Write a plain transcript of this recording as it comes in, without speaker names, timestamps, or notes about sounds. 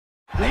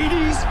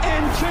Ladies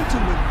and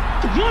gentlemen,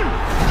 the one,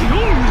 the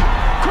only,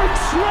 Kurt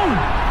Sloan.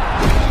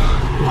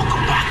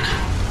 Welcome back.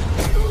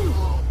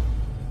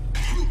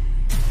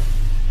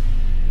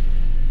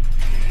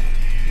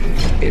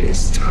 It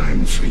is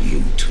time for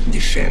you to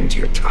defend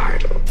your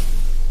title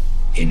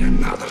in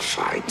another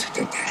fight to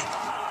the death.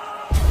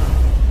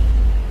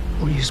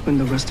 Or you spend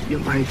the rest of your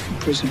life in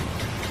prison.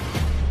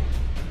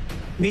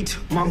 Meet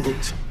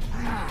Mongoose.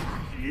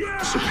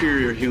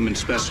 Superior human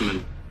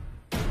specimen.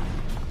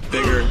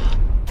 Bigger,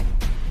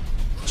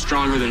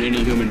 stronger than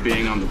any human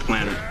being on the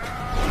planet.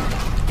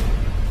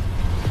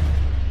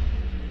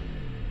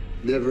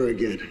 Never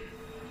again.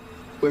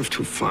 We have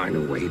to find a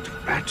way to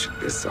patch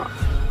this up.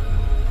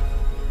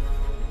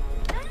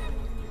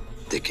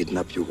 They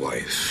kidnap your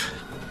wife.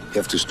 You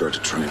have to start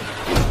a train.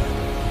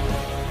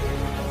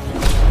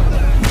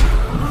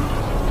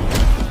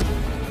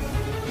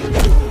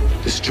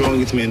 The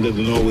strongest man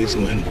doesn't always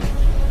win,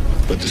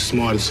 but the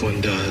smartest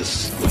one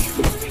does.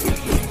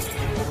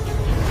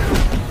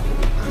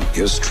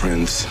 Your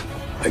strength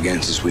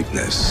against his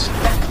weakness.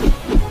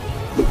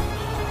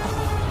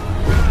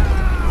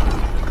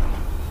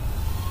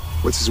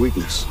 What's his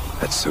weakness?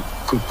 That's a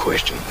good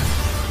question.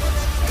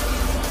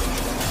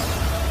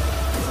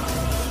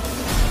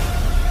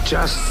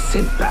 Just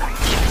sit back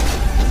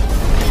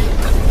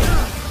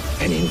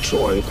and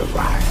enjoy the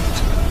ride.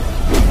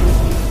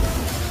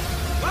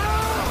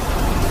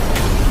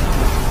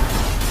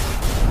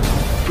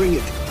 Bring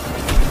it.